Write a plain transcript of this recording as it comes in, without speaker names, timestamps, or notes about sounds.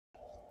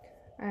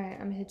Alright,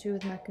 I'm gonna hit you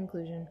with my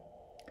conclusion.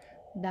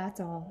 That's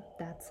all.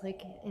 That's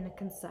like in a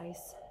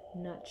concise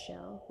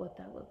nutshell what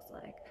that looks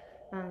like.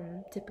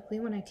 Typically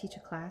when I teach a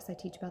class, I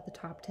teach about the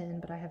top 10,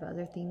 but I have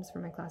other themes for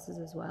my classes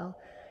as well.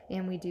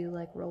 And we do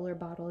like roller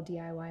bottle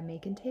DIY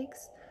make and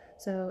takes.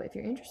 So if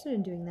you're interested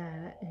in doing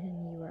that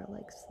and you are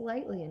like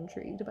slightly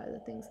intrigued by the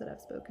things that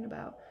I've spoken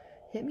about,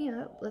 hit me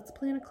up. Let's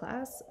plan a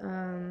class.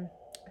 I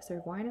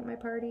serve wine at my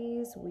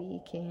parties.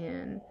 We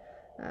can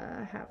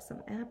have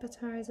some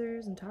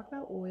appetizers and talk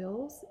about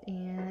oils,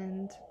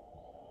 and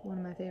one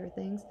of my favorite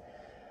things.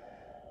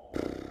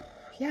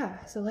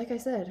 Yeah, so like I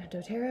said,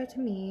 doTERRA to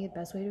me, the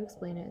best way to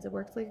explain it is it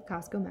works like a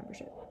Costco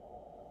membership.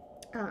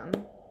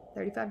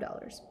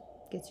 $35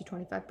 gets you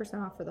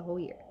 25% off for the whole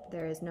year.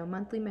 There is no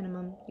monthly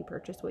minimum. You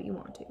purchase what you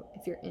want to.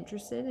 If you're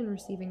interested in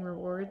receiving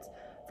rewards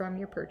from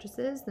your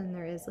purchases, then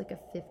there is like a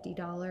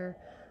 $50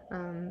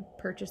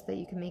 purchase that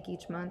you can make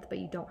each month, but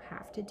you don't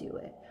have to do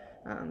it.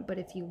 But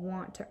if you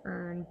want to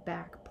earn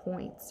back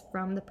points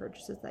from the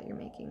purchases that you're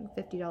making,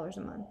 $50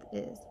 a month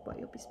is what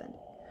you'll be spending.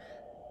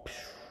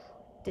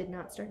 Did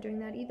not start doing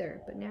that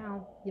either, but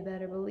now you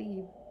better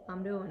believe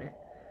I'm doing it.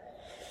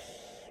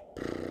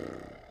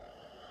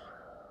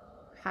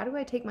 How do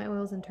I take my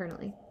oils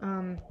internally?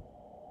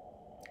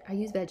 I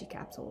use veggie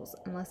capsules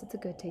unless it's a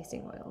good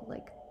tasting oil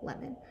like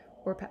lemon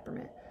or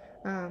peppermint.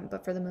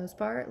 But for the most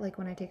part, like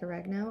when I take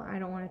oregano, I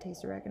don't want to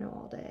taste oregano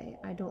all day.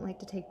 I don't like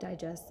to take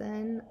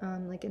Digestin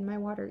like in my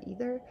water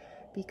either,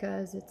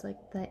 because it's like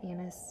the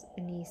anise,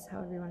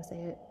 however you want to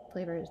say it,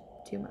 flavor is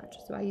too much.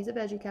 So I use a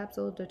veggie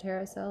capsule.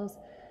 doTERRA sells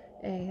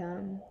a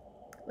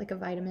like a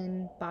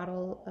vitamin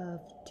bottle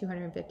of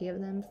 250 of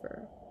them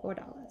for $4.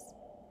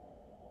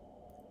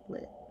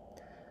 Lit.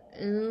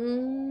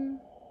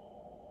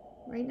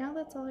 Right now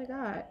that's all I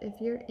got.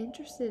 If you're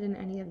interested in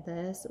any of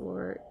this,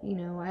 or you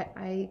know,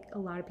 I a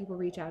lot of people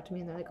reach out to me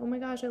and they're like, oh my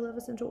gosh, I love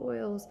essential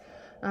oils,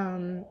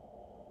 and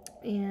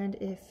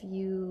if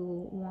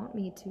you want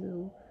me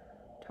to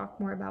talk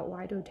more about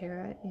why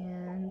doTERRA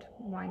and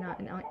why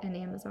not an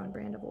Amazon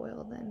brand of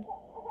oil, then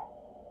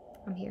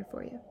I'm here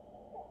for you.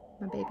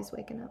 My baby's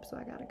waking up, so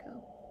I gotta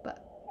go.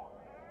 But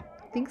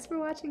thanks for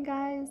watching,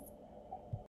 guys.